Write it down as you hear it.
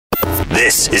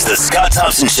This is the Scott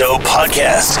Thompson Show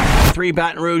podcast. 3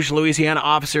 Baton Rouge, Louisiana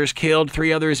officers killed,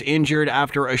 3 others injured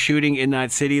after a shooting in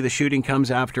that city. The shooting comes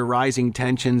after rising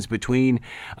tensions between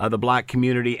the black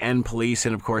community and police,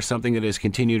 and of course something that has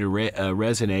continued to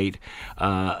resonate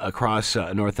across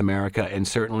North America and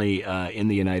certainly in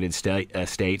the United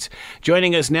States.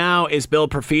 Joining us now is Bill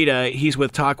Profita. He's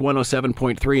with Talk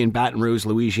 107.3 in Baton Rouge,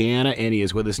 Louisiana, and he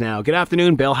is with us now. Good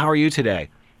afternoon, Bill. How are you today?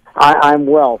 I'm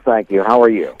well, thank you. How are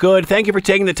you? Good. Thank you for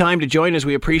taking the time to join us.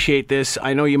 We appreciate this.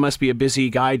 I know you must be a busy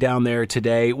guy down there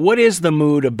today. What is the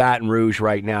mood of Baton Rouge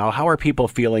right now? How are people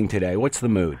feeling today? What's the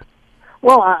mood?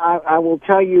 Well, I will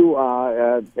tell you,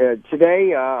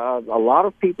 today a lot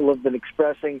of people have been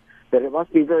expressing that it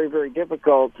must be very, very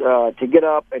difficult to get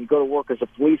up and go to work as a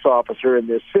police officer in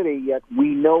this city, yet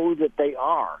we know that they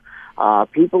are.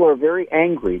 People are very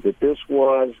angry that this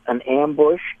was an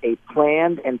ambush, a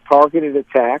planned and targeted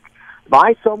attack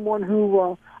by someone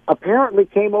who apparently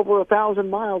came over 1,000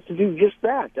 miles to do just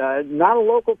that, not a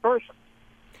local person.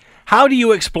 How do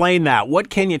you explain that?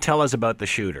 What can you tell us about the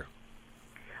shooter?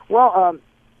 Well,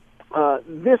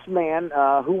 this man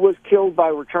who was killed by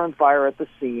return fire at the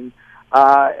scene,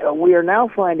 we are now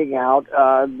finding out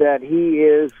that he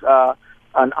is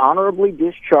an honorably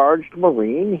discharged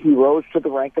Marine. He rose to the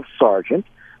rank of sergeant.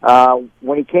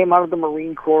 When he came out of the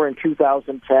Marine Corps in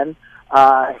 2010,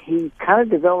 he kind of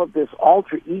developed this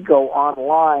alter ego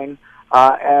online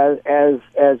as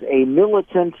a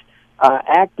militant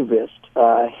activist.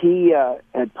 He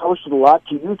had posted a lot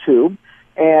to YouTube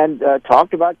and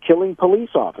talked about killing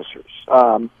police officers.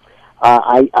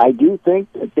 I do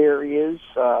think that there is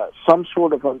some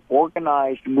sort of an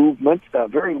organized movement,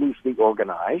 very loosely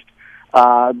organized,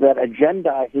 that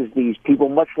agendizes these people,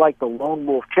 much like the lone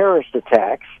wolf terrorist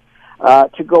attacks,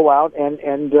 to go out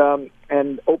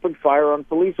and open fire on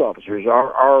police officers.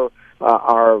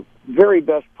 Our very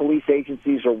best police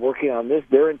agencies are working on this.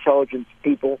 Their intelligence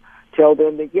people tell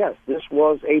them that, yes, this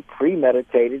was a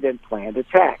premeditated and planned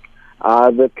attack.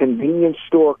 The convenience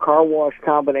store car wash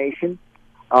combination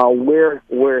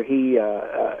where he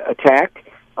attacked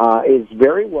is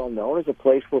very well known as a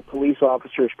place where police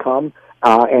officers come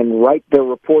and write their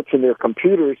reports in their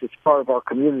computers. It's part of our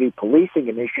community policing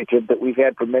initiative that we've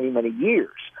had for many, many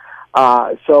years.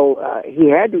 So he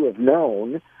had to have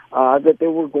known that there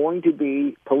were going to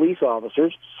be police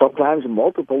officers, sometimes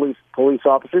multiple police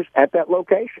officers, at that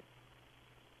location.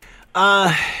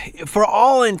 For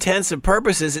all intents and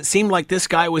purposes, it seemed like this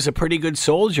guy was a pretty good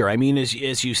soldier. I mean,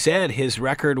 as you said, his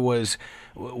record was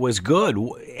good.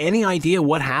 Any idea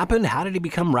what happened? How did he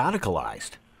become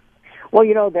radicalized? Well,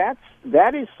 you know,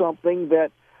 that is something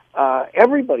that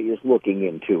everybody is looking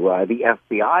into. The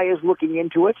FBI is looking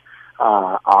into it.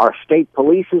 Our state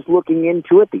police is looking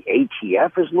into it. The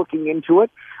ATF is looking into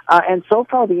it. And so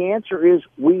far, the answer is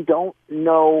we don't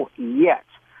know yet.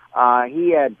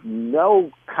 He had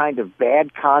no kind of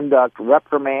bad conduct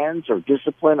reprimands or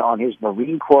discipline on his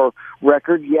Marine Corps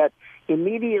record, yet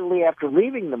immediately after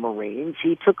leaving the Marines,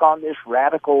 he took on this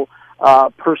radical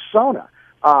persona.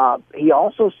 He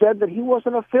also said that he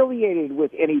wasn't affiliated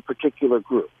with any particular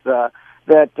group, that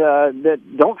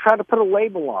don't try to put a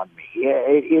label on me.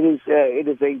 It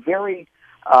is a very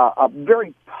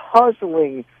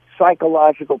puzzling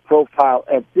psychological profile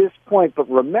at this point, but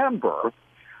remember,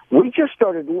 we just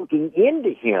started looking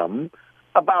into him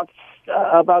about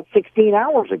 16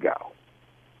 hours ago.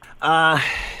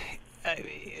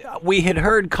 We had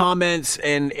heard comments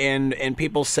and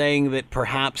people saying that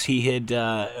perhaps he had.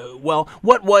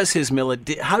 What was his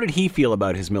How did he feel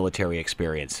about his military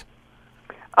experience?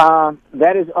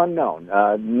 That is unknown.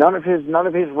 None of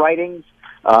his writings,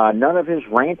 none of his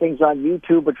rantings on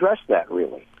YouTube address that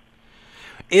really.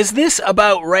 Is this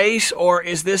about race, or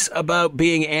is this about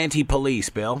being anti-police,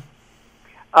 Bill?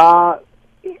 From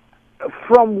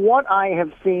what I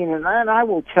have seen, and I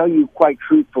will tell you quite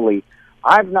truthfully,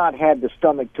 I've not had the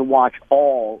stomach to watch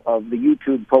all of the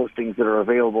YouTube postings that are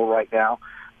available right now,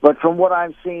 but from what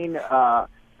I've seen,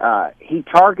 he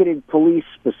targeted police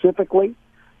specifically,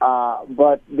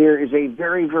 but there is a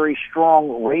very, very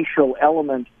strong racial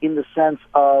element in the sense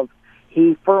of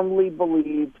he firmly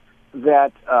believed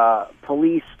that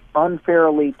police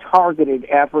unfairly targeted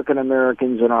African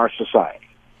Americans in our society.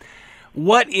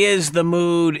 What is the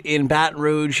mood in Baton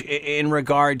Rouge in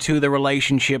regard to the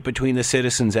relationship between the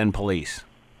citizens and police?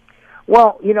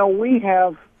 Well, you know, we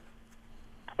have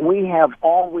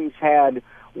always had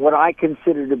what I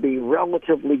consider to be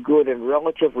relatively good and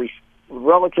relatively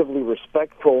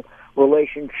respectful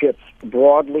relationships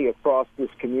broadly across this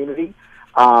community.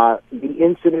 The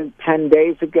incident 10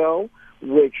 days ago,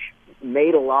 which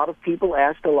made a lot of people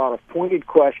ask a lot of pointed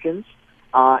questions,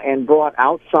 and brought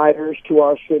outsiders to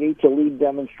our city to lead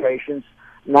demonstrations.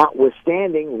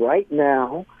 Notwithstanding, right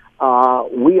now,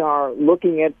 we are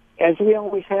looking at, as we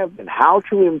always have been, how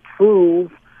to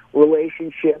improve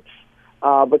relationships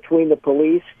between the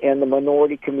police and the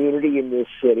minority community in this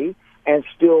city and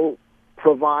still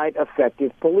provide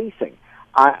effective policing.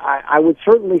 I would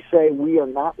certainly say we are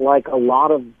not like a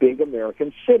lot of big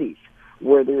American cities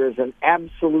where there is an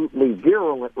absolutely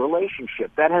virulent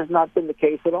relationship. That has not been the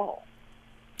case at all.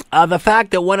 The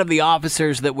fact that one of the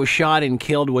officers that was shot and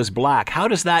killed was black, how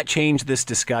does that change this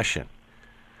discussion?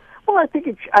 Well, I think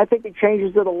it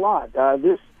changes it a lot.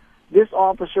 This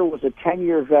officer was a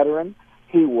 10-year veteran.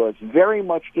 He was very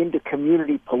much into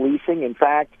community policing. In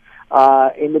fact,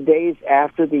 in the days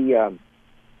after the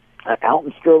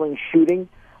Alton Sterling shooting,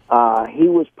 he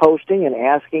was posting and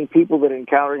asking people that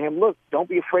encountered him, look, don't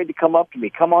be afraid to come up to me.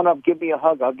 Come on up, give me a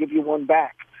hug. I'll give you one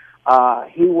back.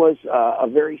 He was a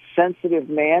very sensitive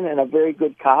man and a very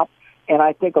good cop. And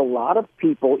I think a lot of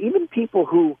people, even people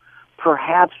who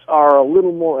perhaps are a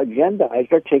little more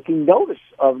agendized, are taking notice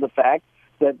of the fact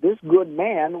that this good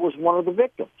man was one of the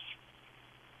victims.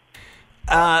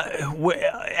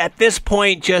 At this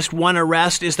point, just one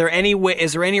arrest. Is there any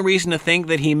reason to think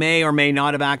that he may or may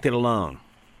not have acted alone?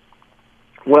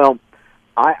 Well,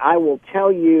 I will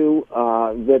tell you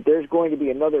that there's going to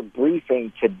be another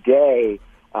briefing today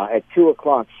at 2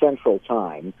 o'clock Central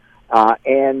Time,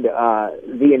 and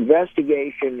the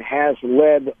investigation has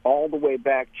led all the way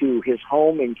back to his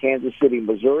home in Kansas City,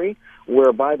 Missouri,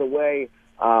 where, by the way,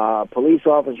 police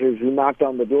officers who knocked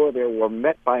on the door there were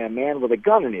met by a man with a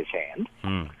gun in his hand.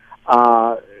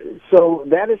 So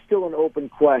that is still an open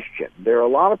question. There are a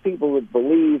lot of people that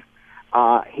believe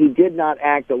he did not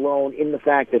act alone in the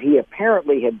fact that he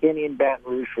apparently had been in Baton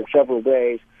Rouge for several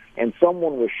days and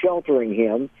someone was sheltering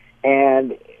him,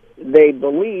 and they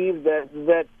believe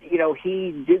that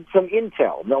he did some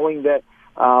intel, knowing that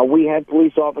we had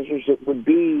police officers that would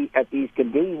be at these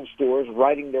convenience stores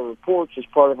writing their reports as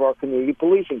part of our community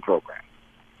policing program.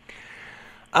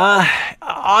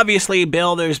 Obviously,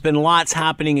 Bill, there's been lots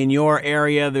happening in your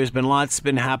area. There's been lots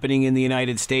been happening in the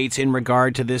United States in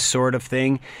regard to this sort of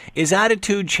thing. Is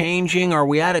attitude changing? Are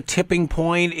we at a tipping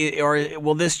point, or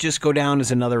will this just go down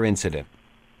as another incident?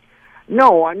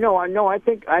 No. I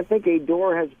think a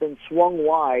door has been swung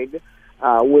wide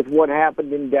with what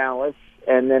happened in Dallas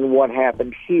and then what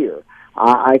happened here.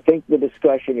 I think the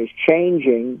discussion is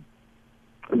changing,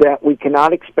 that we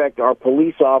cannot expect our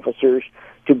police officers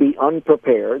to be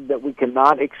unprepared, that we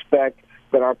cannot expect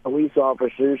that our police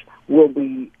officers will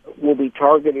be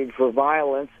targeted for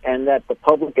violence, and that the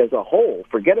public as a whole,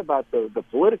 forget about the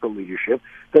political leadership,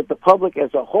 that the public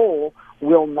as a whole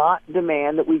will not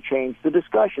demand that we change the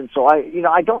discussion. So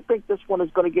I don't think this one is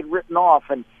going to get written off,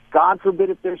 and God forbid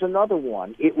if there's another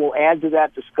one, it will add to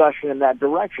that discussion in that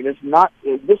direction.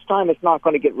 This time it's not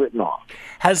going to get written off.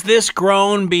 Has this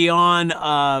grown beyond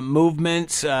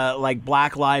movements like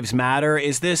Black Lives Matter?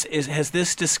 Has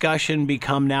this discussion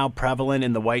become now prevalent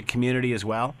in the white community as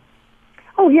well?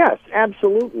 Oh yes,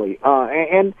 absolutely.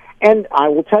 And I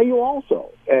will tell you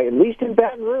also, at least in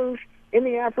Baton Rouge, in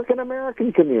the African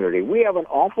American community, we have an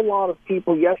awful lot of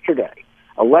people yesterday,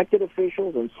 elected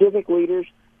officials and civic leaders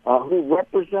who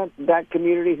represent that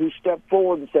community, who stepped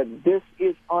forward and said, this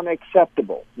is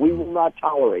unacceptable. We will not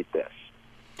tolerate this.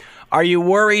 Are you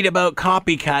worried about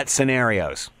copycat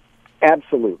scenarios?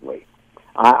 Absolutely.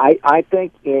 I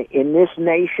think in this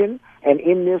nation and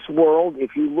in this world,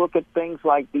 if you look at things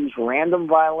like these random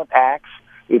violent acts,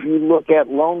 if you look at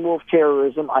lone wolf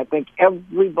terrorism, I think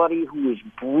everybody who is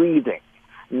breathing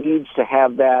needs to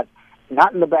have that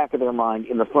not in the back of their mind,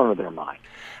 in the front of their mind.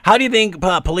 How do you think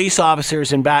police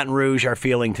officers in Baton Rouge are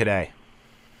feeling today?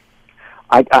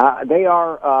 They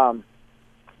are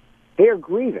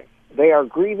grieving. They are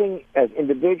grieving as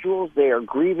individuals. They are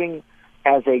grieving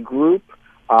as a group.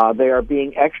 They are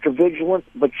being extra vigilant.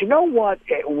 But you know what?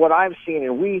 What I've seen,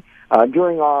 and we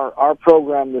during our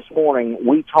program this morning,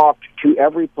 we talked to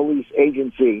every police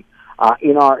agency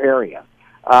in our area.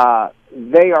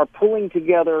 They are pulling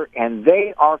together, and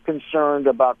they are concerned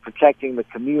about protecting the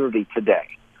community today.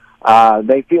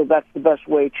 They feel that's the best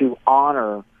way to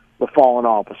honor the fallen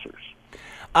officers.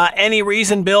 Any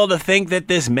reason, Bill, to think that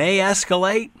this may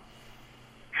escalate?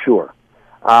 Sure.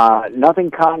 Nothing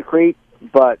concrete,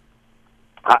 but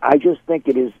I just think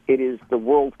it is the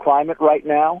world climate right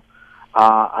now.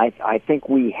 I think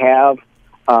we have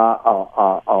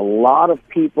a lot of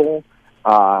people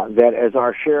that, as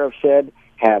our sheriff said,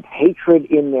 have hatred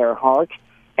in their heart,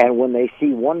 and when they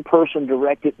see one person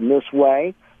direct it in this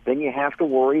way, then you have to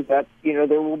worry that there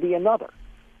will be another.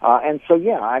 And so,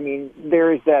 yeah, I mean,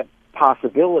 there is that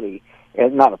possibility.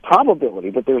 not a probability,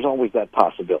 but there's always that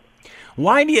possibility.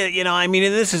 Why do you, I mean,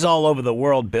 this is all over the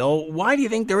world, Bill. Why do you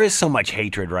think there is so much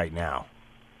hatred right now?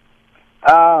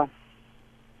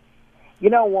 You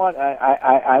know what?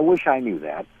 I wish I knew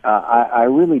that. I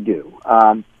really do.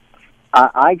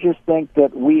 I just think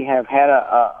that we have had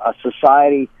a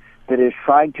society that has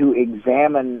tried to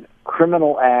examine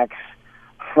criminal acts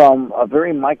from a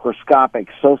very microscopic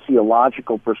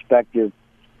sociological perspective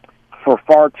for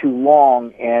far too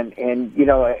long, and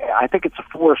I think it's a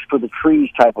forest for the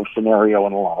trees type of scenario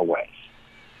in a lot of ways.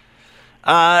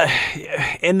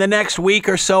 In the next week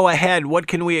or so ahead, what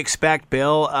can we expect,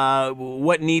 Bill?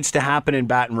 What needs to happen in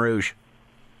Baton Rouge?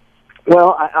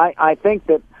 Well, I think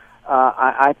that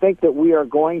we are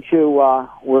going to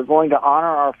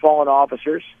honor our fallen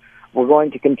officers. We're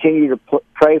going to continue to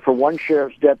pray for one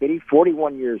sheriff's deputy,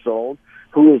 41 years old,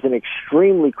 who is in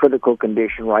extremely critical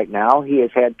condition right now. He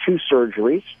has had 2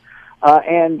 surgeries,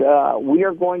 and we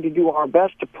are going to do our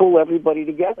best to pull everybody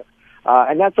together.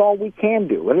 And that's all we can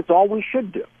do, and it's all we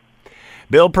should do.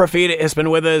 Bill Profita has been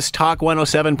with us, Talk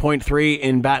 107.3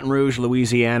 in Baton Rouge,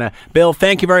 Louisiana. Bill,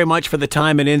 thank you very much for the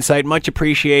time and insight. Much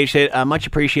appreciated. Much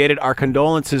appreciated. Our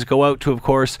condolences go out to, of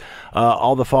course,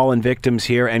 all the fallen victims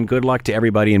here, and good luck to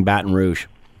everybody in Baton Rouge.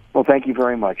 Well, thank you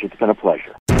very much. It's been a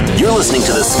pleasure. You're listening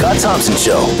to The Scott Thompson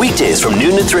Show, weekdays from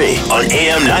noon to 3 on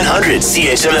AM 900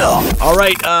 CHML. All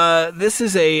right, this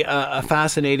is a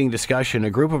fascinating discussion. A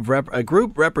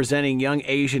group representing young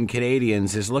Asian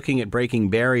Canadians is looking at breaking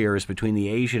barriers between the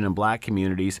Asian and Black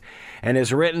communities and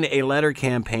has written a letter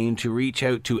campaign to reach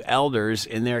out to elders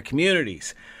in their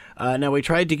communities. Now, we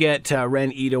tried to get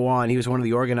Ren Ito on. He was one of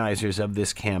the organizers of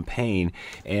this campaign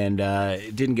and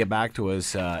didn't get back to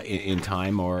us in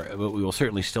time, but we will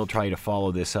certainly still try to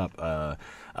follow this up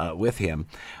with him.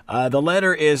 The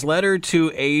letter is Letter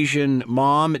to Asian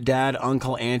Mom, Dad,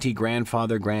 Uncle, Auntie,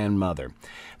 Grandfather, Grandmother.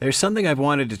 There's something I've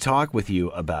wanted to talk with you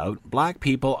about. Black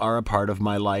people are a part of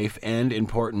my life and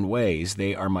important ways.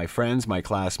 They are my friends, my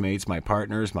classmates, my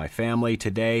partners, my family.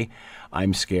 Today,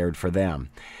 I'm scared for them.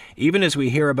 Even as we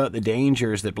hear about the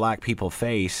dangers that Black people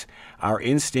face, our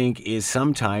instinct is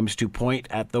sometimes to point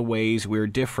at the ways we're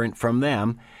different from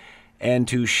them and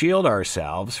to shield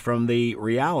ourselves from the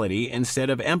reality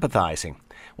instead of empathizing.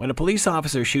 When a police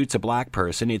officer shoots a Black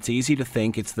person, it's easy to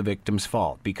think it's the victim's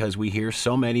fault because we hear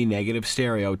so many negative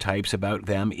stereotypes about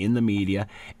them in the media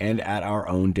and at our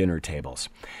own dinner tables.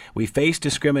 We face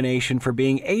discrimination for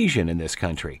being Asian in this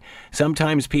country.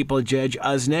 Sometimes people judge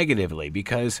us negatively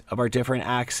because of our different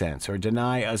accents or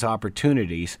deny us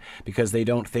opportunities because they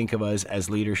don't think of us as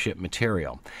leadership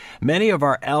material. Many of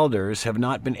our elders have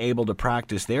not been able to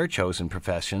practice their chosen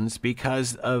professions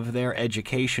because of their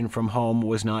education from home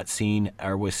was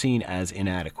seen as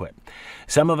inadequate.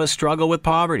 Some of us struggle with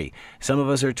poverty. Some of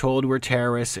us are told we're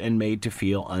terrorists and made to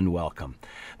feel unwelcome.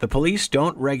 The police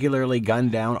don't regularly gun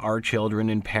down our children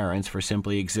and parents for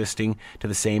simply existing to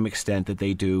the same extent that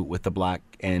they do with the Black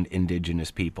and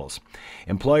Indigenous peoples.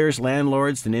 Employers,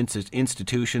 landlords, and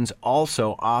institutions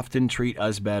also often treat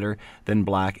us better than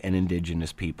Black and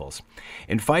Indigenous peoples.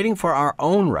 In fighting for our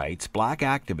own rights, Black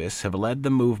activists have led the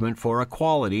movement for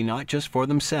equality, not just for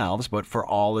themselves, but for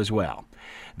all as well.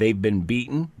 They've been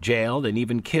beaten, jailed, and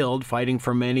even killed fighting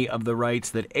for many of the rights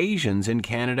that Asians in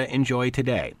Canada enjoy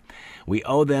today. We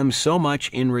owe them so much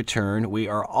in return. We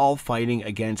are all fighting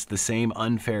against the same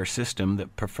unfair system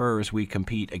that prefers we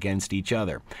compete against each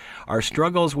other. Our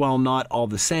struggles, while not all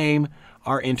the same,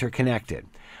 are interconnected.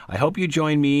 I hope you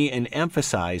join me in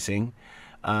emphasizing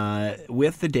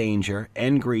with the danger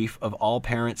and grief of all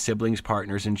parents, siblings,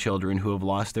 partners, and children who have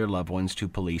lost their loved ones to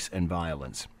police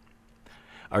violence.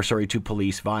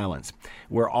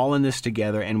 We're all in this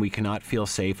together, and we cannot feel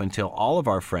safe until all of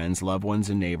our friends, loved ones,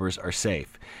 and neighbors are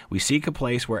safe. We seek a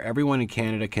place where everyone in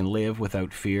Canada can live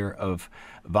without fear of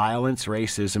violence,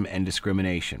 racism, and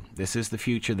discrimination. This is the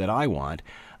future that I want.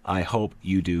 I hope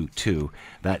you do too.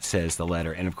 That says the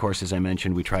letter. And of course, as I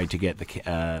mentioned, we tried to get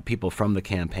the people from the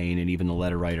campaign and even the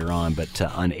letter writer on, but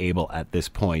unable at this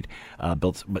point.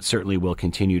 But certainly will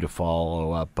continue to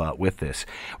follow up with this.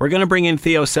 We're going to bring in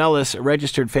Theo Sellis, a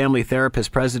registered family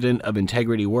therapist, president of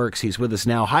Integrity Works. He's with us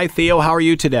now. Hi, Theo. How are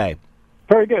you today?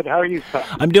 Very good. How are you, Scott?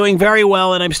 I'm doing very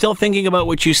well, and I'm still thinking about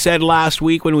what you said last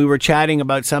week when we were chatting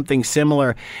about something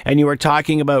similar, and you were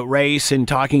talking about race and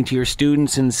talking to your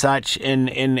students and such, and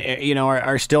you know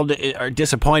are still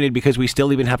disappointed because we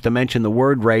still even have to mention the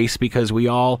word race because we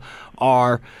all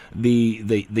are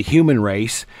the human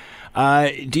race.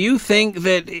 Do you think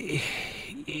that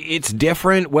it's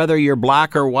different whether you're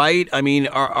Black or white? I mean,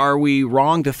 are we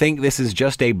wrong to think this is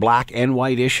just a Black and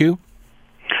white issue?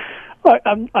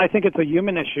 I think it's a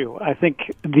human issue. I think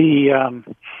the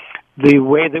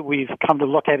way that we've come to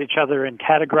look at each other and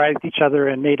categorized each other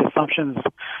and made assumptions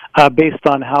based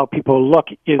on how people look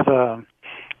is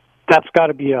that's got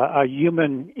to be a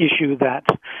human issue that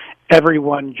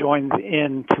everyone joins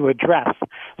in to address. So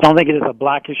I don't think it is a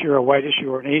black issue or a white issue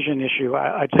or an Asian issue.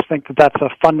 I just think that that's a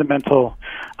fundamental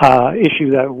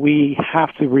issue that we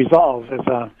have to resolve as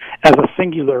a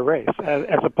singular race,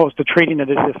 as opposed to treating it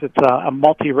as if it's a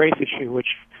multi-race issue, which,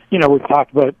 you know, we've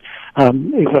talked about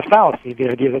is a fallacy. The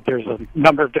idea that there's a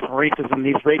number of different races and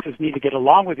these races need to get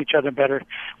along with each other better.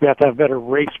 We have to have better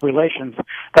race relations.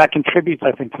 That contributes,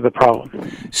 I think, to the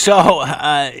problem. So,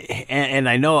 and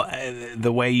I know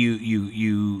the way you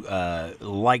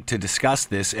like to discuss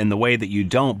this and the way that you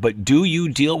don't, but do you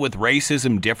deal with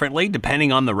racism differently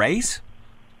depending on the race?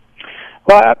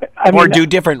 Well, I mean, or do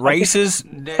different races,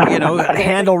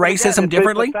 handle racism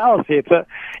differently? It's a fallacy.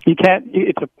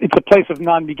 It's a place of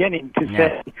non-beginning to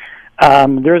say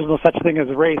there is no such thing as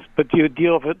a race, but do you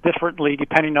deal with it differently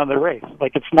depending on the race?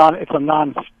 Like it's a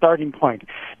non-starting point.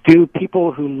 Do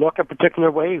people who look a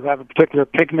particular way, who have a particular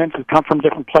pigment, who come from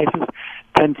different places,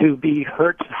 tend to be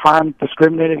hurt, harmed,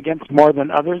 discriminated against more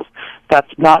than others?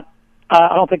 That's not.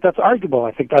 I don't think that's arguable.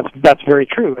 I think that's very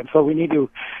true, and so we need to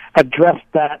address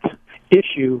that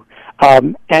issue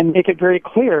and make it very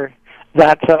clear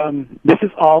that this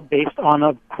is all based on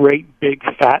a great big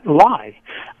fat lie.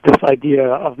 This idea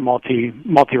of multi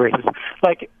races,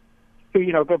 like,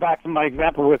 go back to my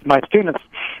example with my students.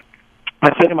 I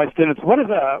say to my students, what is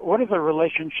a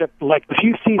relationship like? If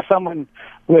you see someone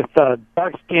with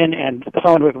dark skin and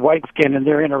someone with white skin and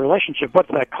they're in a relationship, what's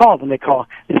that called? And they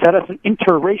said it's an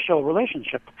interracial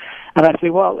relationship. And I say,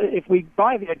 well, if we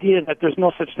buy the idea that there's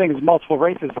no such thing as multiple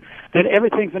races, then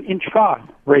everything's an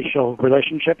intra-racial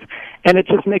relationship, and it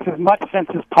just makes as much sense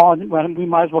as we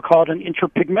might as well call it an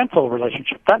interpigmental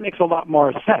relationship. That makes a lot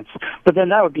more sense. But then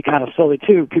that would be kind of silly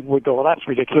too. People would go, well, that's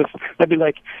ridiculous. That'd be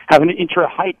like having an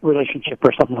intra-height relationship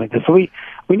or something like this. So we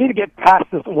need to get past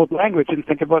this old language and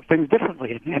think about things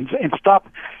differently and stop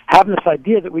having this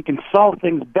idea that we can solve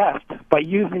things best by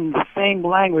using the same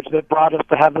language that brought us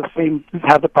to have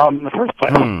the problem in the first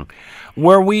place.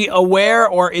 Were we aware,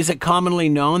 or is it commonly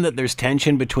known that there's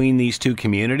tension between these two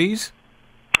communities?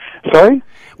 Sorry?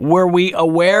 Were we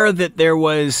aware that there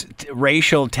was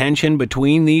racial tension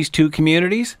between these two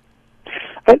communities?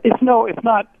 It's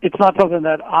not something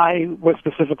that I was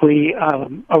specifically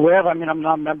aware of. I mean, I'm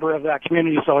not a member of that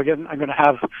community, so again, I'm going to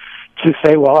have to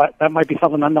say, well, that might be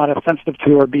something I'm not as sensitive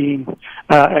to or being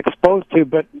exposed to.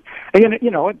 But again,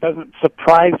 it doesn't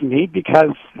surprise me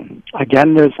because,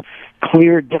 again, there's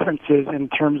clear differences in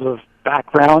terms of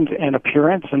background and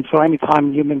appearance, and so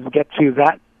anytime humans get to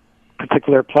that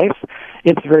particular place,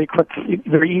 it's very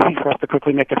easy for us to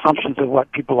quickly make assumptions of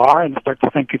what people are and start to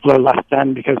think people are less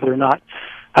than because they're not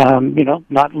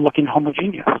looking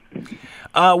homogeneous.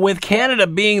 With Canada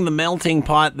being the melting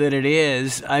pot that it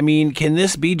is, I mean, can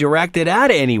this be directed at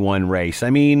any one race?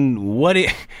 I mean,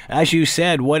 as you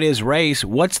said, what is race?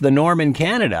 What's the norm in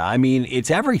Canada? I mean, it's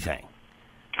everything.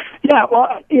 Yeah, well,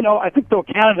 I think though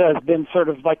Canada has been sort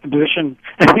of like the position,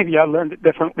 and maybe I learned it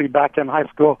differently back in high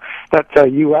school, that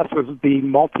U.S. was the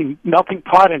melting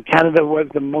pot and Canada was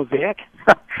the mosaic.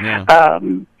 Yeah.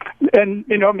 And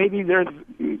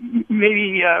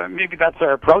maybe that's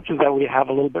our approach, is that we have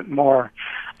a little bit more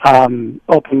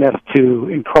openness to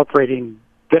incorporating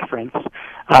difference.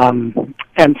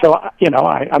 And so,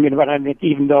 but I think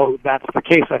even though that's the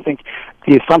case, I think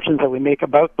the assumptions that we make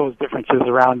about those differences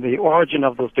around the origin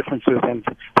of those differences and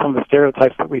some of the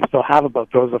stereotypes that we still have about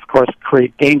those, of course,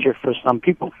 create danger for some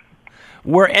people.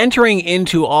 We're entering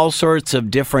into all sorts of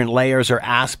different layers or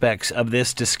aspects of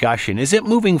this discussion. Is it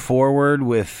moving forward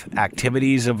with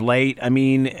activities of late? I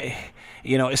mean,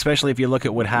 especially if you look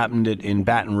at what happened in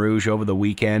Baton Rouge over the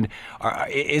weekend,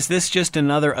 is this just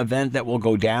another event that will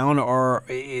go down, or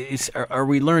are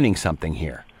we learning something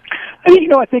here?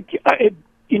 I think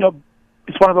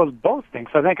it's one of those both things.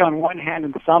 I think on one hand,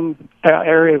 in some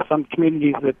areas, some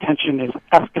communities, the tension is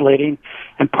escalating,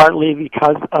 and partly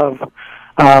because of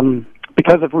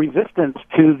resistance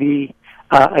to the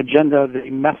agenda, the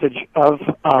message of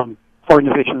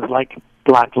organizations like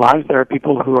Black Lives. There are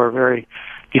people who are very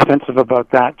defensive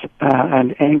about that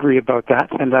and angry about that.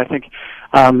 And I think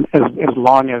as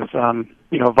long as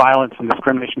violence and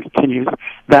discrimination continues,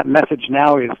 that message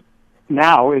now is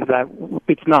that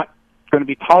it's not going to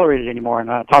be tolerated anymore.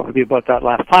 And I talked with you about that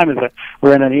last time, is that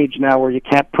we're in an age now where you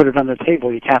can't put it on the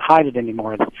table. You can't hide it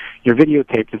anymore. You're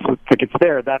videotaped. It's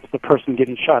there. That's the person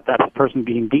getting shot. That's the person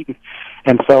being beaten.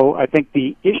 And so I think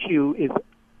the issue is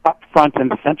up front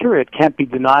and center. It can't be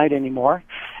denied anymore.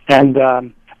 And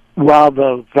while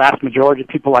the vast majority of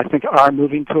people, I think, are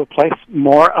moving to a place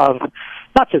more of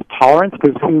not just tolerance,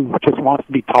 because who just wants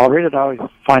to be tolerated? I always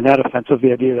find that offensive,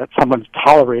 the idea that someone's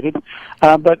tolerated.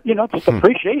 But, just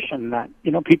appreciation that,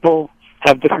 people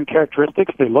have different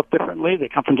characteristics. They look differently. They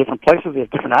come from different places. They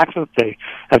have different accents. They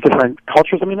have different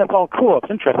cultures. I mean, that's all cool. It's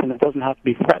interesting. It doesn't have to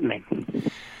be threatening.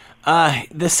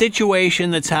 The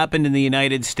situation that's happened in the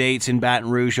United States in Baton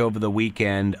Rouge over the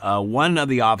weekend, one of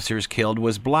the officers killed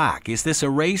was black. Is this a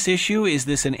race issue? Is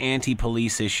this an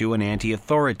anti-police issue, an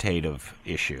anti-authoritative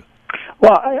issue?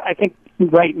 Well, I think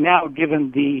right now,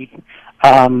 given the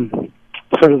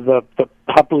sort of the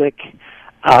public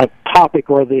topic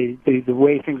or the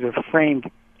way things are framed,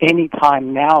 any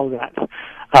time now that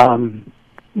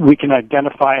we can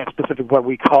identify a specific, what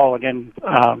we call, again,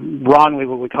 wrongly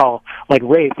what we call, like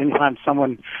race, anytime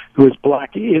someone who is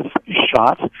black is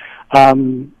shot, I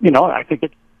think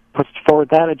it puts forward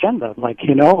that agenda.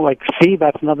 See,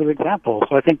 that's another example.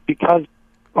 So I think because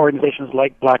organizations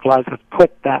like Black Lives have put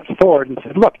that forward and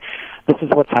said, look, this is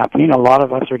what's happening. A lot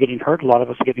of us are getting hurt. A lot of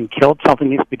us are getting killed. Something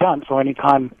needs to be done. So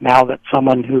anytime now that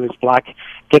someone who is black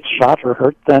gets shot or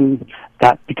hurt, then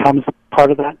that becomes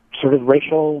part of that sort of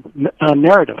racial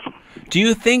narrative. Do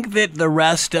you think that the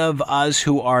rest of us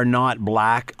who are not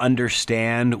black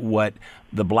understand what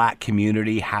the black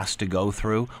community has to go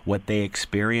through, what they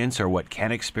experience or what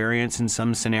can experience in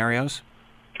some scenarios?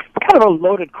 Kind of a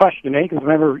loaded question, Because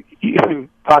remember, you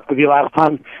talked with you last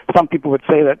time, some people would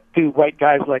say that two white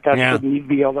guys like us shouldn't even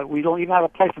be able to, we don't even have a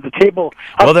place at the table.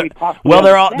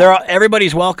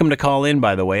 Everybody's welcome to call in,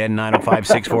 by the way, at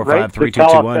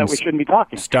 905-645-3221. We shouldn't be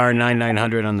talking. Star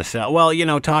 9900 on the cell. Well,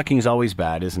 talking's always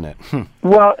bad, isn't it?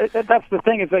 Well, that's the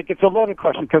thing. It's a loaded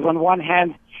question, because on one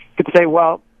hand, you could say,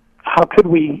 well, how could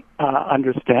we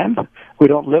understand? We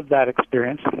don't live that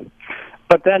experience.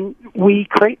 But then we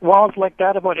create walls like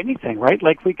that about anything, right?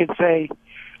 Like we could say,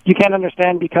 you can't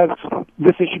understand because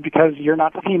this issue because you're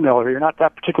not female or you're not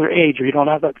that particular age or you don't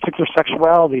have that particular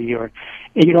sexuality or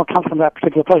you don't come from that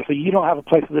particular place, so you don't have a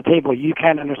place at the table. You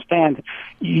can't understand,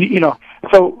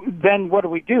 So then what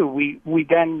do? We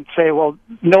then say, well,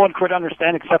 no one could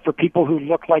understand except for people who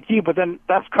look like you. But then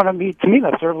that's kind of to me,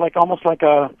 that's sort of like almost like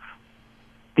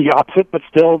the opposite, but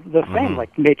still the same,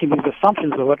 like making these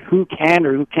assumptions about who can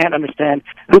or who can't understand,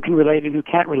 who can relate and who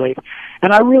can't relate.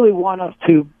 And I really want us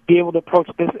to be able to approach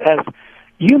this as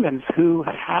humans who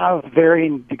have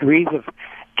varying degrees of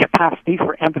capacity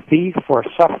for empathy, for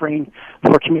suffering,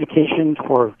 for communication,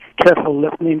 for careful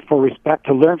listening, for respect,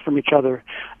 to learn from each other,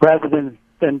 rather than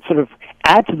sort of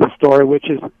add to the story, which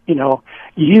is,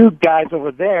 you guys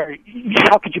over there,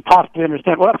 how could you possibly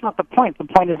understand? Well, that's not the point. The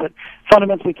point is that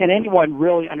fundamentally, can anyone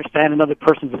really understand another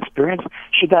person's experience?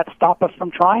 Should that stop us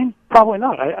from trying? Probably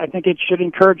not. I think it should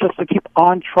encourage us to keep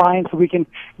on trying so we can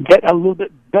get a little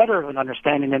bit better of an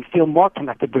understanding and feel more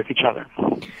connected with each other.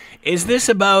 Is this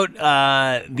about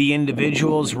the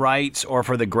individual's rights or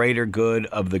for the greater good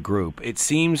of the group? It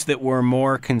seems that we're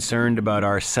more concerned about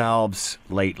ourselves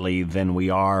lately than we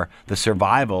are the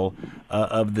survival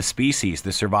of the species,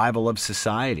 the survival of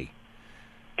society.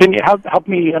 Can you help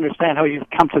me understand how you've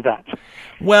come to that?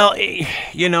 Well,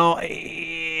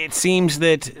 it seems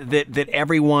that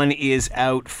everyone is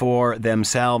out for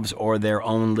themselves or their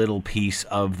own little piece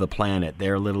of the planet,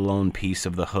 their little own piece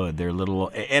of the hood, their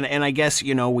little, and I guess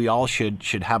we all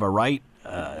should have a right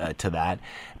to that.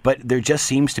 But there just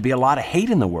seems to be a lot of hate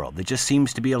in the world. There just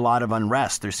seems to be a lot of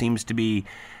unrest. There seems to be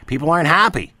people aren't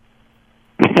happy.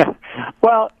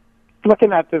 Well,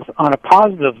 looking at this on a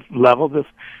positive level, this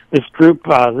group,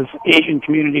 this Asian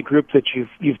community group that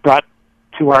you've brought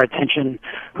to our attention,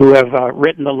 who have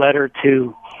written a letter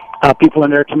to people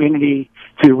in their community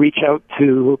to reach out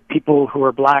to people who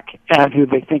are black and who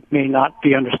they think may not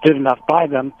be understood enough by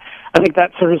them. I think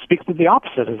that sort of speaks to the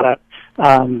opposite, is that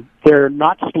they're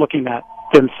not just looking at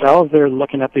themselves, they're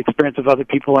looking at the experience of other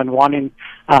people and wanting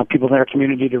people in their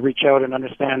community to reach out and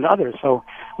understand others. So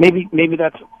maybe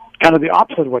that's kind of the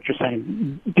opposite of what you're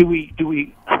saying. Do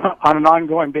we on an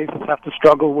ongoing basis have to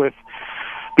struggle with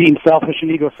being selfish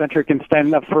and egocentric and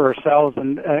standing up for ourselves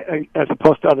and as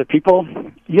opposed to other people?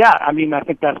 Yeah, I mean, I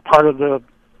think that's part of the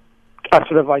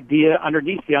sort of idea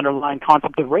underneath the underlying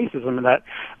concept of racism, and that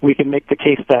we can make the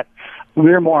case that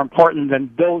we're more important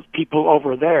than those people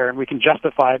over there, and we can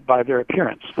justify it by their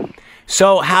appearance.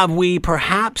 So have we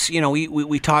perhaps,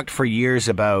 we talked for years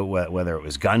about whether it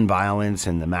was gun violence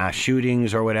and the mass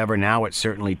shootings or whatever. Now it's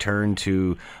certainly turned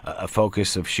to a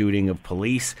focus of shooting of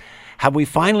police. Have we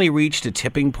finally reached a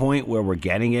tipping point where we're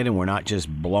getting it and we're not just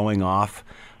blowing off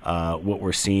what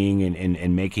we're seeing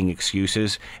and making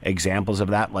excuses. Examples of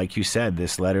that, like you said,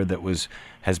 this letter that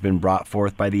has been brought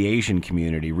forth by the Asian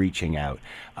community reaching out.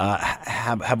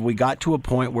 Have we got to a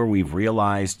point where we've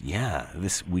realized,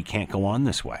 we can't go on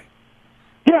this way?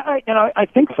 Yeah, I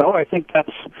think so. I think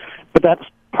that's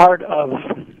part of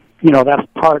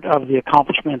the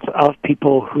accomplishments of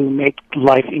people who make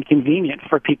life inconvenient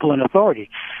for people in authority.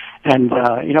 And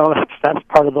that's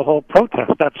part of the whole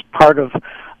protest. That's part of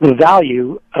the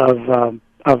value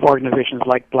of organizations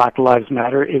like Black Lives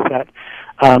Matter, is that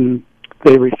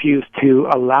they refuse to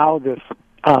allow this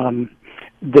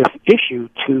issue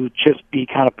to just be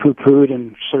kind of poo-pooed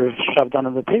and sort of shoved under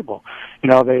the table.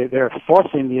 They're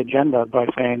forcing the agenda by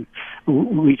saying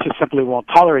we just simply won't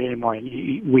tolerate it anymore.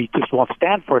 We just won't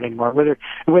stand for it anymore.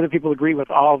 Whether people agree with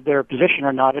all of their position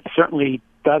or not, it certainly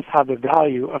does have the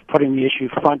value of putting the issue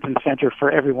front and center for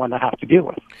everyone to have to deal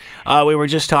with. We were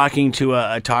just talking to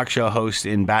a talk show host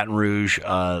in Baton Rouge,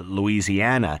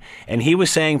 Louisiana, and he was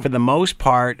saying for the most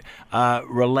part,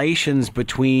 relations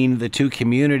between the two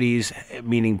communities,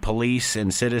 meaning police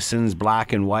and citizens,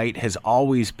 black and white, has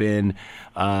always been,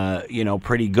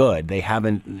 pretty good. They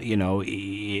haven't,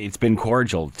 it's been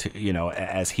cordial,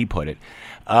 as he put it.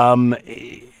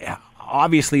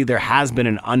 Obviously, there has been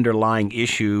an underlying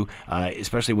issue,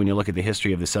 especially when you look at the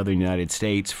history of the southern United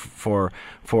States for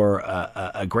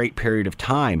a great period of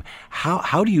time.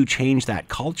 How do you change that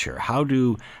culture? How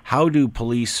do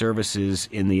police services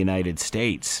in the United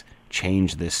States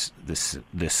change this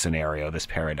scenario, this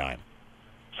paradigm?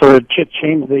 So to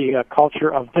change the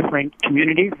culture of different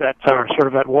communities that are sort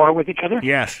of at war with each other?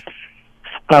 Yes.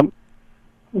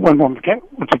 One moment, okay?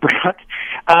 What's a breath?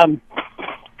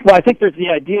 Well, I think there's the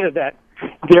idea that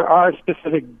there are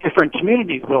specific different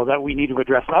communities, though, that we need to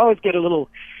address. I always get a little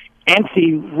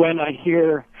antsy when I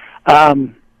hear,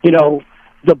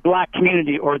 the black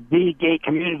community or the gay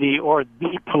community or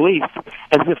the police,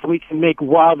 as if we can make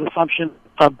wild assumptions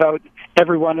about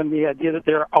everyone and the idea that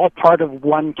they're all part of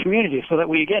one community, so that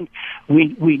we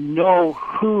know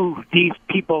who these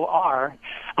people are,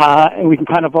 and we can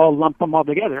kind of all lump them all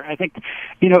together. I think,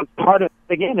 part of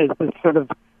it, again, is this sort of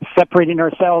separating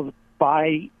ourselves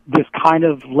by this kind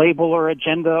of label or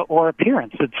agenda or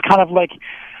appearance. It's kind of like,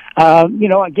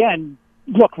 again,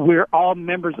 look, we're all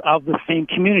members of the same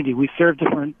community. We serve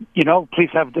different, police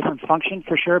have different function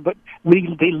for sure, but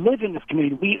they live in this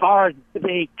community. We are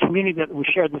a community that we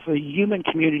share. This is a human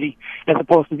community, as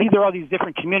opposed to these are all these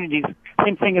different communities.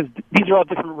 Same thing as these are all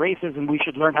different races, and we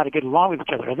should learn how to get along with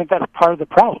each other. I think that's part of the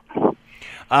problem.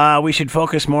 We should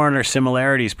focus more on our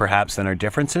similarities, perhaps, than our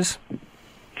differences.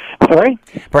 Sorry?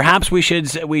 Perhaps we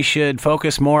should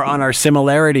focus more on our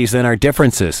similarities than our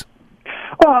differences.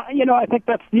 Well, I think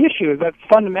that's the issue, that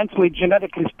fundamentally,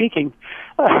 genetically speaking,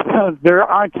 there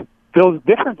aren't those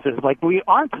differences. Like, we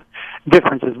aren't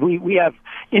differences. We have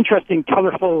interesting,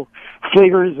 colorful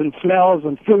flavors and smells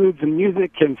and foods and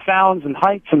music and sounds and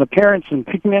heights and appearance and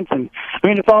pigments, and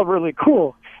it's all really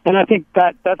cool. And I think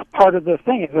that's part of the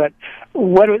thing, is that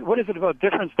what is it about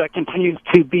difference that continues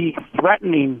to be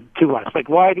threatening to us? Like,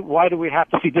 why do we have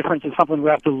to see difference as something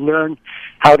we have to learn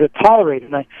how to tolerate?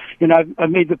 And I've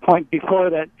made the point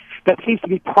before that seems to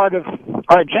be part of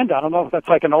our agenda. I don't know if that's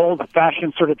like an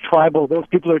old-fashioned sort of tribal, those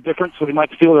people are different, so we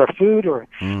might steal their food,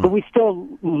 but we still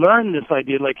learn this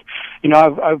idea. Like,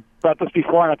 I've brought this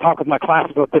before, and I talk with my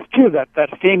class about this too, that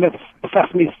famous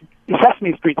Sesame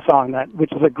Street song,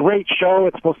 which is a great show.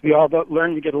 It's supposed to be all about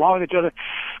learning to get along with each other.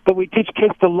 But we teach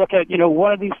kids to look at,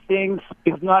 one of these things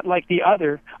is not like the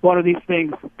other. One of these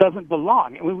things doesn't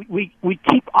belong. We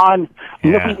keep on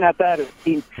looking at that as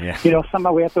being,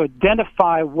 somehow we have to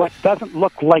identify what doesn't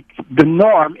look like the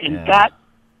norm, and that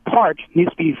part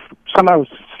needs to be somehow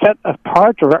set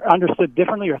apart or understood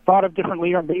differently or thought of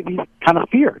differently or maybe kind of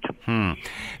feared.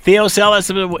 Theo Sellis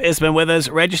has been with us,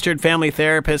 registered family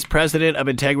therapist, president of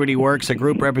Integrity Works, a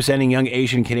group representing young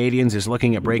Asian Canadians, is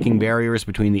looking at breaking barriers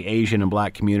between the Asian and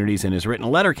black communities and has written a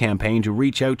letter campaign to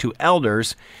reach out to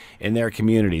elders in their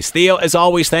communities. Theo, as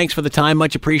always, thanks for the time.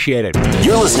 Much appreciated.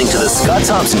 You're listening to The Scott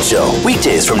Thompson Show,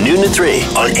 weekdays from noon to 3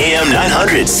 on AM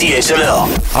 900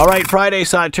 CHML. All right, Friday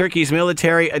saw Turkey's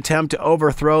military attempt to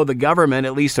overthrow the government,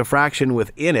 at least a fraction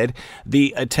within it.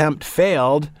 The attempt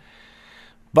failed,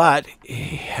 but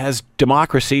has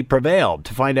democracy prevailed?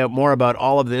 To find out more about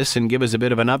all of this and give us a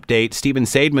bit of an update, Stephen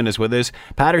Saidman is with us,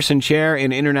 Patterson Chair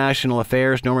in International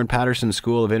Affairs, Norman Patterson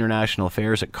School of International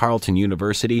Affairs at Carleton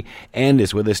University, and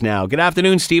is with us now. Good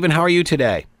afternoon, Stephen. How are you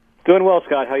today? Doing well,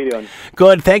 Scott. How are you doing?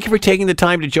 Good. Thank you for taking the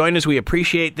time to join us. We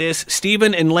appreciate this.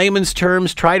 Stephen, in layman's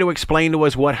terms, try to explain to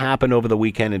us what happened over the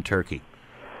weekend in Turkey.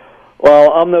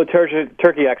 Well, I'm no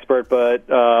Turkey expert, but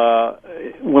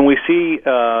when we see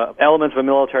elements of a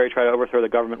military try to overthrow the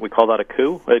government, we call that a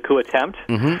coup attempt.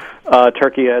 Mm-hmm.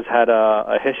 Turkey has had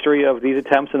a history of these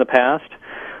attempts in the past.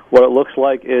 What it looks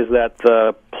like is that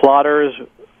the plotters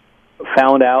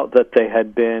found out that they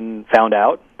had been found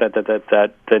out, that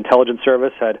the intelligence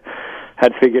service had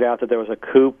figured out that there was a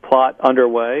coup plot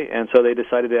underway, and so they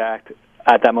decided to act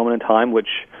at that moment in time, which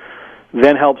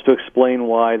then helps to explain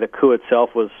why the coup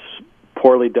itself was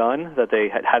poorly done, that they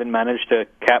hadn't managed to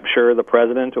capture the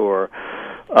president or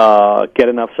get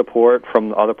enough support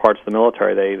from other parts of the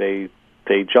military.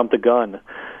 They jumped the gun.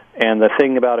 And the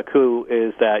thing about a coup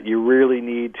is that you really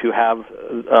need to have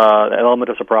an element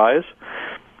of surprise,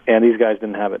 and these guys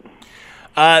didn't have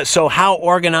it. So how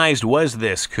organized was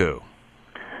this coup?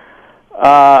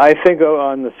 I think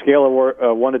on the scale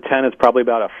of 1 to 10, it's probably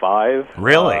about a 5.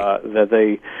 Really? That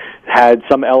they had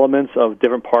some elements of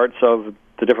different parts of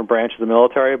the different branches of the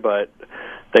military, but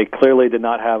they clearly did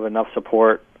not have enough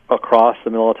support across the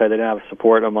military. They didn't have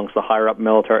support amongst the higher-up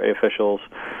military officials,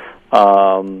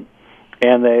 and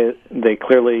they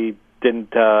clearly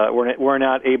were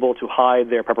not able to hide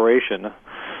their preparation.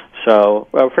 So,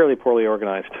 fairly poorly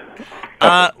organized.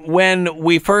 When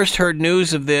we first heard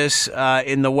news of this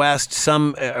in the West,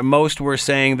 most were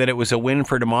saying that it was a win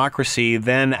for democracy.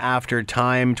 Then after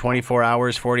time, 24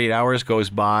 hours, 48 hours goes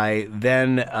by,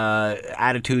 then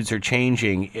attitudes are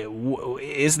changing.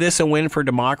 Is this a win for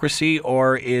democracy,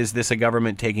 or is this a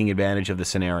government taking advantage of the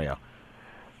scenario?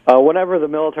 Whenever the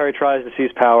military tries to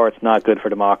seize power, it's not good for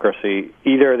democracy.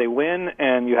 Either they win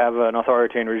and you have an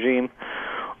authoritarian regime,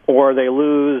 or they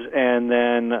lose and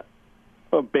then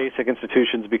basic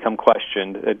institutions become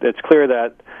questioned. It's clear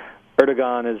that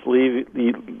Erdogan is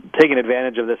taking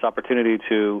advantage of this opportunity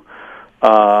to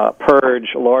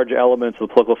purge large elements of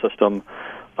the political system.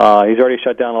 He's already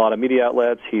shut down a lot of media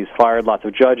outlets. He's fired lots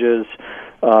of judges.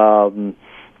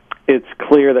 It's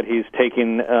clear that he's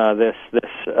taking this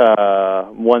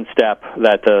one step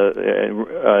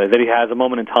that he has a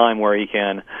moment in time where he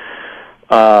can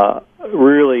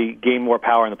really gain more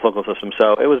power in the political system.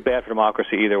 So it was bad for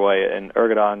democracy either way, and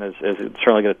Erdogan is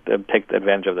certainly going to take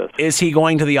advantage of this. Is he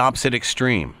going to the opposite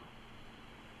extreme?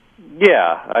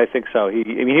 Yeah, I think so. He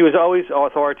was always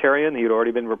authoritarian. He had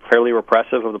already been fairly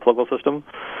repressive of the political system,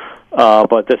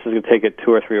 but this is going to take it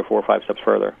 2 or 3 or 4 or 5 steps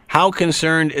further. How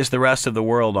concerned is the rest of the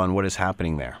world on what is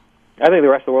happening there? I think the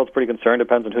rest of the world's pretty concerned.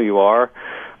 Depends on who you are.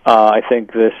 I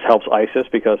think this helps ISIS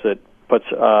because it puts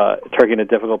Turkey in a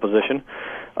difficult position.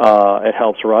 It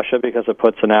helps Russia because it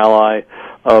puts an ally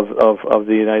of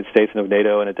the United States and of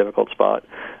NATO in a difficult spot.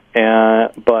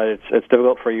 But it's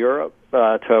difficult for Europe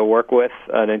to work with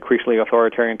an increasingly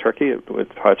authoritarian Turkey.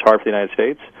 It's hard for the United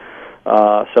States.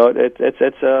 So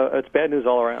it's bad news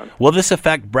all around. Will this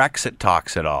affect Brexit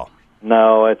talks at all?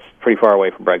 No, it's pretty far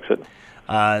away from Brexit.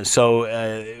 So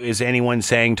is anyone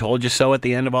saying "told you so" at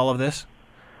the end of all of this?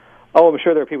 Oh, I'm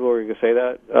sure there are people who are going to say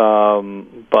that,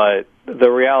 but the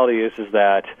reality is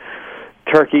that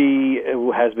Turkey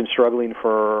has been struggling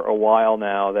for a while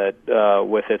now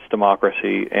with its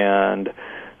democracy, and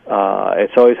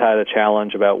it's always had a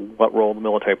challenge about what role the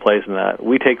military plays in that.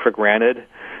 We take for granted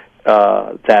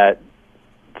that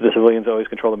the civilians always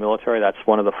control the military. That's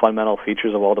one of the fundamental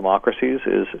features of all democracies,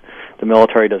 is the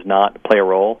military does not play a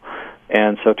role.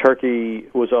 And so Turkey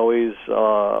was always a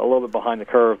little bit behind the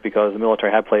curve because the military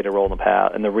had played a role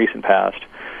in the recent past.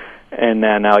 And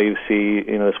then now you see,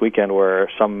 this weekend where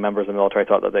some members of the military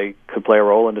thought that they could play a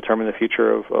role in determining the future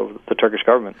of the Turkish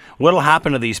government. What will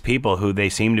happen to these people who they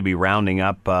seem to be rounding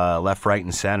up left, right,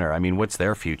 and center? I mean, what's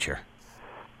their future?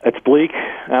 It's bleak,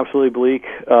 absolutely bleak.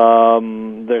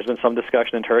 There's been some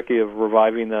discussion in Turkey of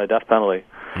reviving the death penalty.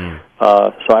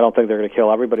 So I don't think they're going to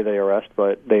kill everybody they arrest,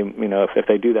 but they, if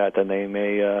they do that, then they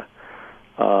may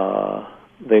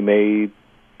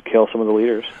kill some of the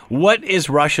leaders. What is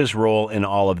Russia's role in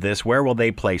all of this? Where will they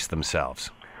place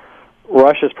themselves?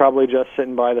 Russia's probably just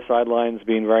sitting by the sidelines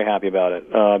being very happy about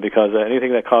it, because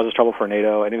anything that causes trouble for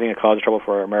NATO, anything that causes trouble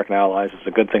for our American allies is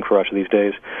a good thing for Russia these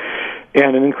days.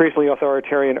 And an increasingly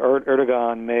authoritarian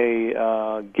Erdogan may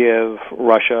give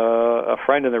Russia a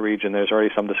friend in the region. There's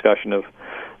already some discussion of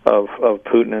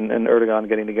Putin and Erdogan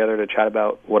getting together to chat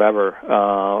about whatever.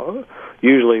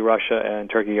 Usually Russia and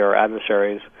Turkey are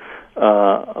adversaries,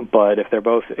 but if they're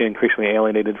both increasingly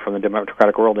alienated from the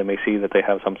democratic world, they may see that they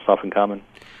have some stuff in common.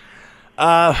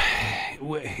 Why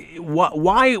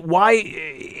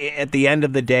at the end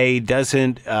of the day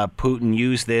doesn't Putin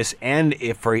use this, and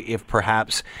if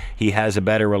perhaps he has a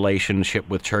better relationship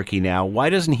with Turkey now,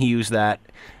 why doesn't he use that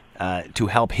to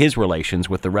help his relations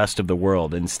with the rest of the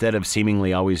world instead of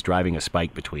seemingly always driving a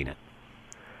spike between it?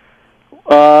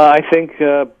 I think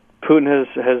Putin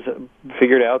has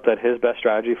figured out that his best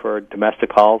strategy for domestic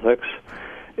politics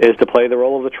is to play the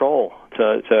role of the troll,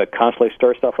 to constantly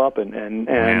stir stuff up and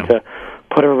to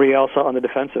put everybody else on the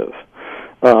defensive.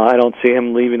 I don't see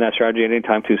him leaving that strategy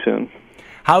anytime too soon.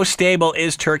 How stable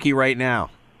is Turkey right now?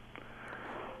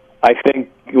 I think,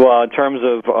 well, in terms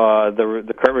of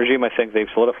the current regime, I think they've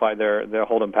solidified their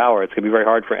hold in power. It's going to be very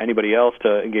hard for anybody else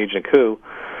to engage in a coup,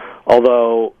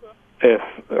 although if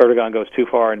Erdogan goes too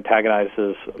far and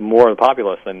antagonizes more of the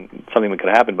populace, then something could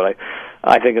happen. But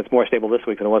I think it's more stable this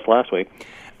week than it was last week.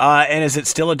 And is it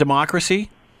still a democracy?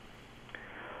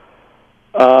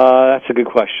 That's a good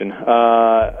question.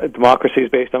 Democracy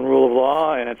is based on rule of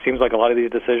law, and it seems like a lot of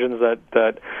these decisions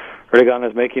that Erdogan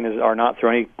is making are not through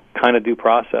any kind of due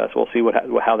process. We'll see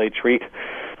how they treat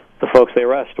the folks they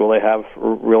arrest. Will they have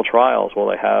real trials? Will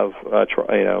they have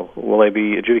will they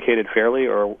be adjudicated fairly,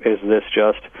 or is this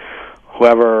just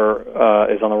whoever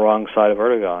is on the wrong side of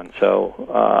Erdogan? So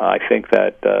I think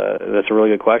that's a really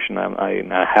good question.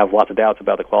 I have lots of doubts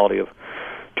about the quality of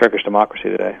Turkish democracy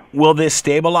today. Will this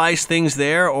stabilize things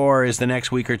there, or is the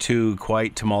next week or two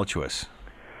quite tumultuous?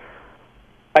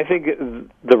 I think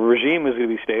the regime is going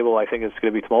to be stable. I think it's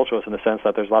going to be tumultuous in the sense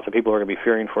that there's lots of people who are going to be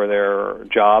fearing for their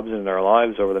jobs and their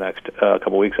lives over the next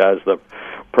couple of weeks as the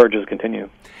purges continue.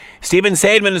 Stephen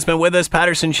Seidman has been with us,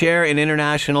 Patterson Chair in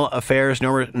International Affairs,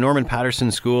 Norman Patterson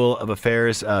School of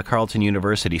Affairs, Carleton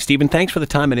University. Stephen, thanks for the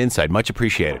time and insight. Much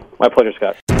appreciated. My pleasure,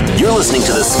 Scott. You're listening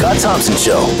to The Scott Thompson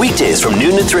Show, weekdays from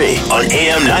noon to 3 on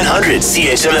AM 900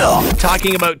 CHML.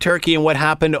 Talking about Turkey and what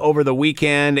happened over the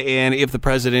weekend, and if the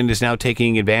president is now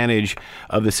taking advantage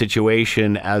of the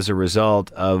situation as a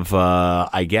result of,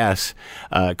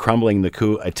 crumbling the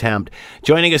coup attempt.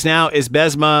 Joining us now is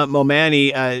Besma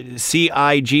Momani,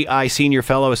 CIGI Senior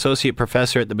Fellow Associate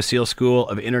Professor at the Basile School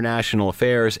of International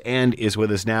Affairs, and is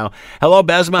with us now. Hello,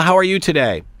 Besma. How are you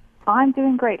today? I'm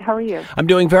doing great. How are you? I'm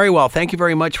doing very well. Thank you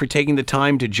very much for taking the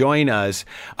time to join us.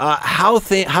 How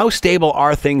stable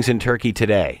are things in Turkey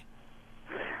today?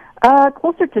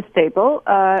 Closer to stable.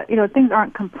 Things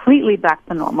aren't completely back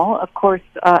to normal. Of course,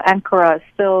 Ankara is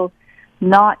still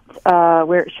not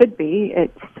where it should be.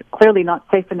 It's clearly not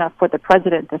safe enough for the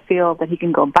president to feel that he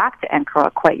can go back to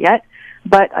Ankara quite yet.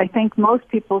 But I think most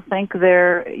people think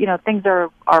things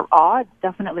are odd.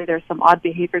 Definitely there's some odd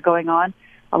behavior going on.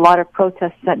 A lot of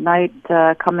protests at night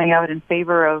coming out in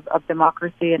favor of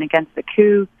democracy and against the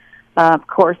coup. Of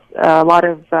course, a lot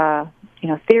of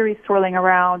theories swirling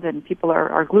around, and people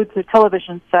are glued to the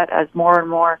television set as more and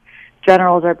more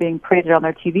generals are being paraded on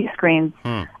their TV screens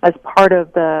as part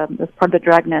of the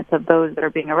dragnet of those that are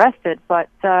being arrested. But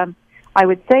I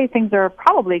would say things are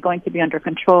probably going to be under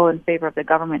control in favor of the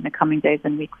government in the coming days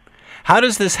and weeks. How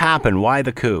does this happen? Why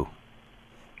the coup?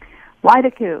 Why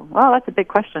the coup? Well, that's a big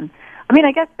question. I mean,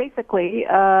 I guess basically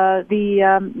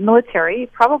the military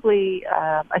probably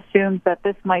assumes that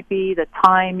this might be the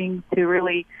timing to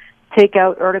really take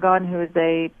out Erdogan, who is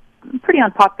a pretty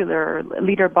unpopular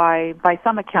leader by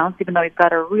some accounts, even though he's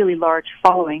got a really large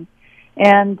following.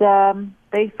 And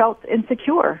they felt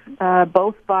insecure,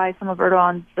 both by some of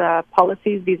Erdogan's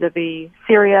policies vis-a-vis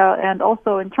Syria and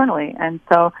also internally. And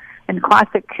so in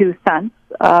classic coup sense,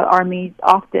 armies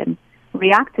often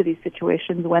react to these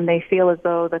situations when they feel as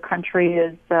though the country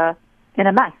is in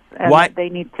a mess and that they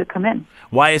need to come in.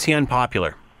 Why is he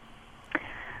unpopular?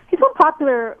 He's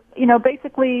unpopular,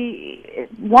 basically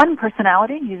one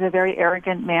personality. He's a very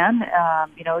arrogant man.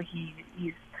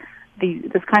 He's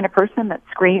this kind of person that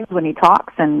screams when he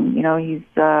talks, and he's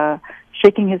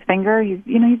shaking his finger.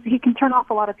 He can turn off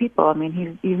a lot of people. I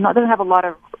mean, doesn't have a lot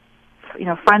of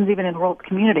friends even in the world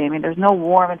community. I mean, there's no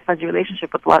warm and fuzzy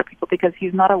relationship with a lot of people because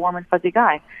he's not a warm and fuzzy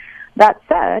guy. That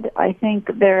said, I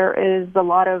think there is a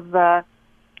lot of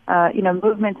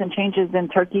movements and changes in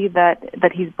Turkey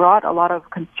that he's brought, a lot of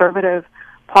conservative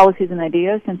policies and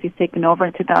ideas since he's taken over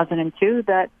in 2002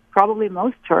 that probably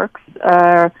most Turks,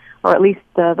 or at least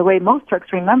the way most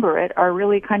Turks remember it, are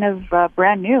really kind of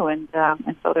brand new, and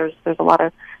so there's a lot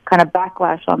of kind of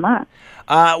backlash on that.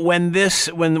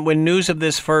 When news of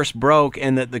this first broke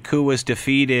and that the coup was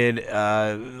defeated,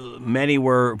 many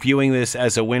were viewing this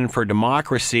as a win for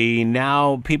democracy.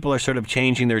 Now people are sort of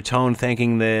changing their tone,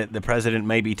 thinking that the president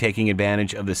may be taking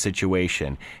advantage of the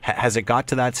situation. Has it got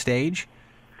to that stage?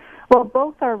 Well,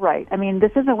 both are right. I mean,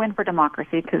 this is a win for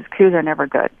democracy because coups are never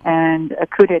good. And a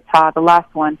coup d'etat, the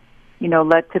last one,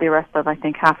 led to the arrest of, I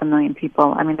think, 500,000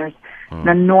 people. I mean, there's an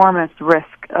enormous risk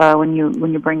when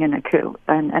you bring in a coup.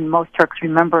 And most Turks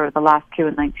remember the last coup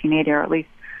in 1980, or at least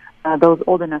those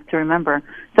old enough to remember.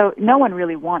 So no one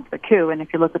really wants a coup, and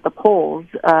if you look at the polls,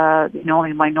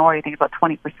 only a minority, I think about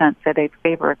 20%, say they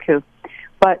favor a coup.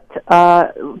 But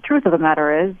truth of the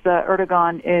matter is,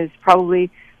 Erdogan is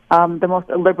probably the most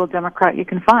liberal Democrat you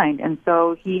can find, and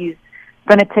so he's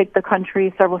going to take the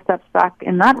country several steps back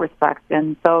in that respect.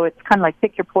 And so it's kind of like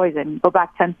pick your poison: go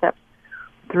back 10 steps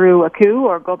through a coup,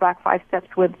 or go back 5 steps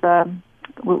with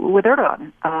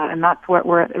Erdogan, and that's where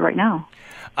we're at right now.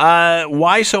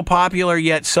 Why so popular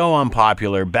yet so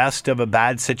unpopular? Best of a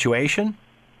bad situation?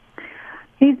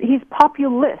 He's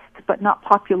populist, but not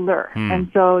popular.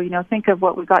 And so, think of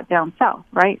what we got down south,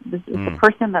 right? This is a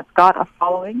person that's got a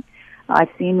following. I've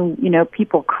seen,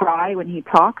 people cry when he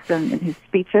talks and in his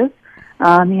speeches.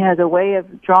 He has a way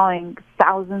of drawing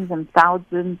thousands and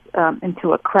thousands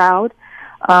into a crowd.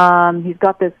 He's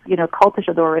got this, cultish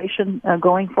adoration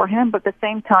going for him, but at the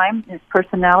same time, his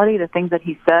personality, the things that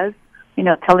he says,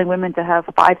 telling women to have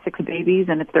 5, 6 babies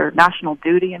and it's their national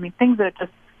duty. I mean, things that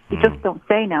you just don't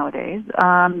say nowadays.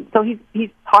 So he's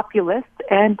populist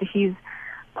and he's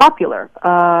popular,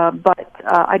 but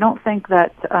I don't think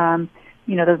that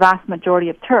the vast majority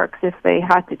of Turks, if they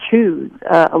had to choose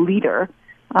a leader,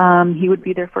 he would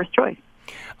be their first choice.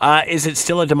 Is it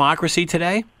still a democracy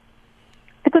today?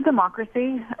 It's a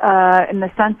democracy in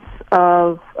the sense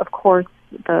of course,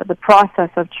 the process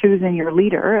of choosing your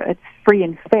leader. It's free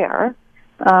and fair,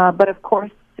 but of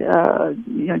course,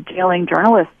 jailing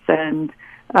journalists and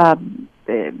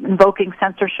invoking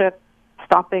censorship,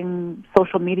 stopping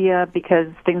social media because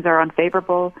things are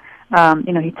unfavorable.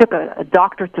 He took a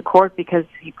doctor to court because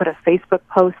he put a Facebook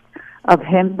post of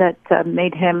him that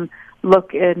made him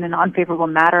look in an unfavorable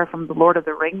manner from the Lord of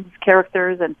the Rings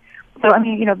characters. And so,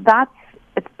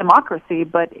 it's democracy,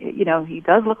 but, he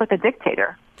does look like a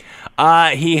dictator.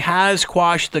 He has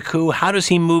quashed the coup. How does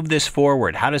he move this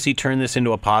forward? How does he turn this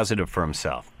into a positive for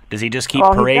himself? Does he just keep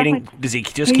parading? Does he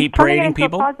just keep parading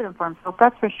people? He's turning it into a positive for himself,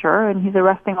 that's for sure, and he's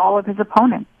arresting all of his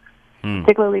opponents,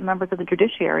 particularly members of the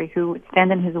judiciary who would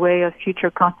stand in his way of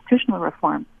future constitutional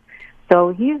reform.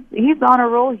 So he's on a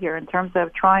roll here in terms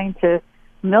of trying to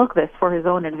milk this for his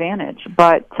own advantage.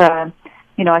 But,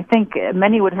 I think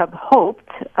many would have hoped,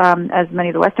 as many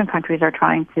of the Western countries are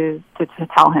trying to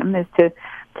tell him, is to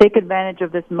take advantage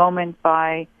of this moment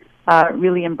by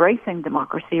really embracing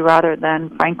democracy rather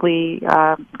than, frankly,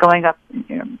 going up,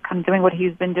 kind of doing what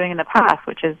he's been doing in the past,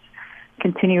 which is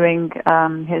continuing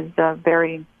his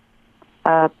very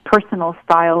personal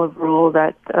style of rule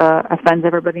that offends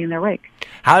everybody in their wake.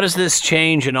 How does this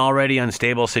change an already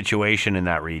unstable situation in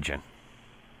that region?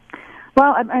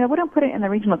 Well, I wouldn't put it in the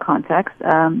regional context.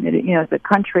 It's a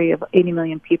country of 80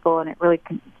 million people, and it really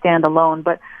can stand alone.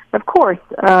 But, of course,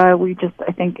 we just,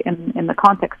 I think, in the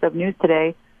context of news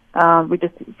today, we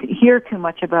just hear too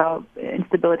much about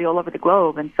instability all over the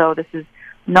globe, and so this is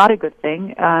not a good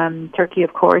thing. Turkey,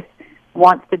 of course,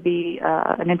 wants to be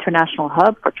an international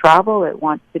hub for travel. It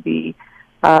wants to be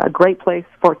a great place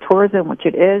for tourism, which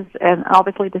it is, and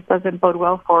obviously this doesn't bode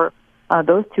well for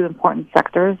those two important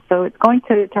sectors, so it's going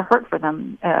to hurt for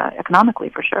them economically,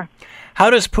 for sure. How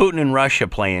does Putin and Russia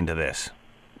play into this?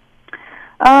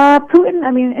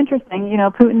 Putin, interesting.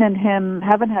 Putin and him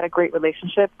haven't had a great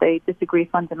relationship. They disagree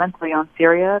fundamentally on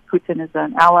Syria. Putin is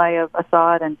an ally of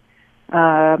Assad, and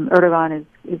Erdogan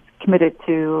is committed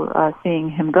to seeing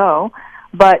him go.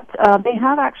 But they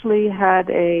have actually had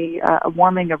a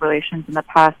warming of relations in the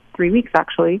past 3 weeks,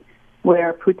 actually,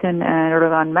 where Putin and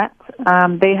Erdogan met.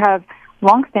 They have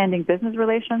long-standing business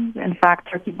relations. In fact,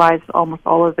 Turkey buys almost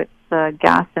all of its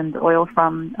gas and oil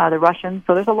from the Russians.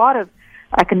 So there's a lot of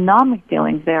economic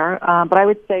dealings there. But I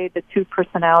would say the two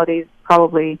personalities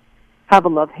probably have a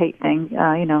love-hate thing.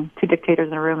 Two dictators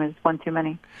in a room is one too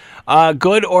many.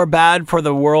 Good or bad for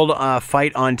the world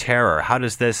fight on terror? How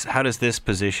does this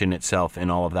position itself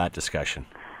in all of that discussion?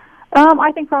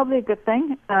 I think probably a good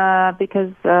thing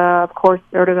because, of course,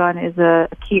 Erdogan is a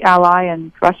key ally,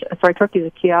 and Turkey is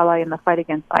a key ally in the fight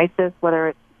against ISIS, whether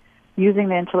it's using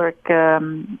the Incirlik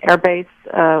air base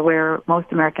where most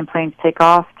American planes take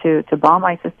off to bomb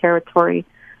ISIS territory,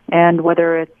 and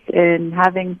whether it's in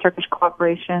having Turkish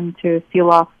cooperation to seal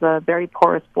off the very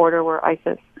porous border where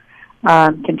ISIS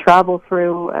can travel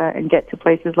through and get to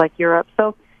places like Europe.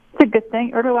 So it's a good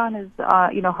thing. Erdogan is,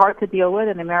 hard to deal with,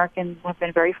 and Americans have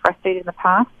been very frustrated in the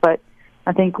past. But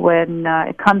I think when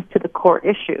it comes to the core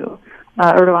issue,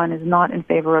 Erdogan is not in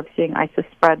favor of seeing ISIS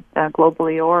spread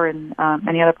globally or in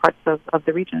any other parts of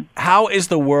the region. How is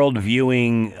the world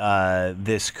viewing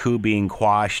this coup being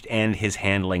quashed and his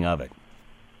handling of it?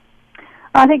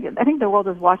 I think the world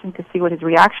is watching to see what his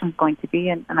reaction is going to be,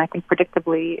 and I think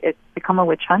predictably it's become a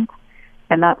witch hunt.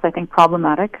 And that's, I think,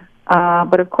 problematic.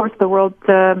 But of course, the world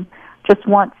just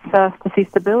wants to see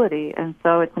stability, and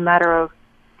so it's a matter of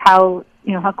how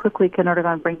quickly can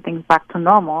Erdogan bring things back to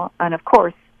normal. And of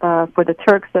course, for the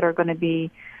Turks that are going to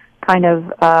be kind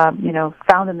of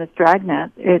found in this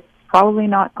dragnet, it's probably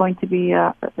not going to be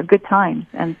a good time.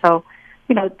 And so,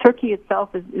 Turkey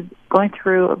itself is going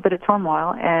through a bit of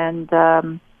turmoil, and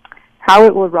how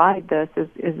it will ride this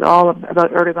is all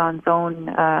about Erdogan's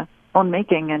own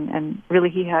making, and really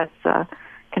he has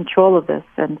control of this,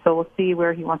 and so we'll see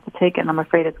where he wants to take it, and I'm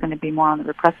afraid it's going to be more on the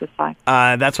repressive side.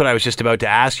 That's what I was just about to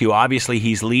ask you. Obviously,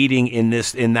 he's leading in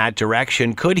that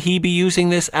direction. Could he be using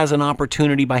this as an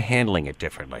opportunity by handling it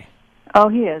differently? Oh,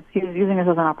 he is. He's using this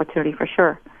as an opportunity for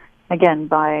sure. Again,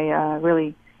 by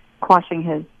really quashing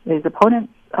his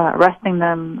opponents, arresting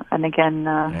them, and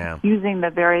again using the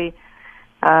very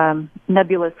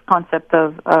nebulous concept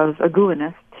of a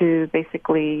Gulenist to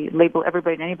basically label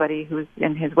everybody and anybody who's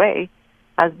in his way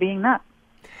as being that.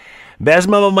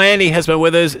 Besma Momani has been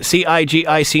with us,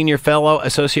 CIGI Senior Fellow,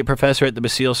 Associate Professor at the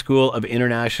Basile School of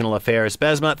International Affairs.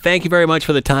 Besma, thank you very much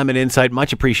for the time and insight.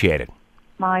 Much appreciated.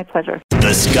 My pleasure.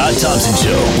 The Scott Thompson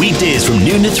Show, weekdays from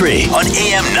noon to 3 on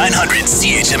AM 900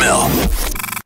 CHML.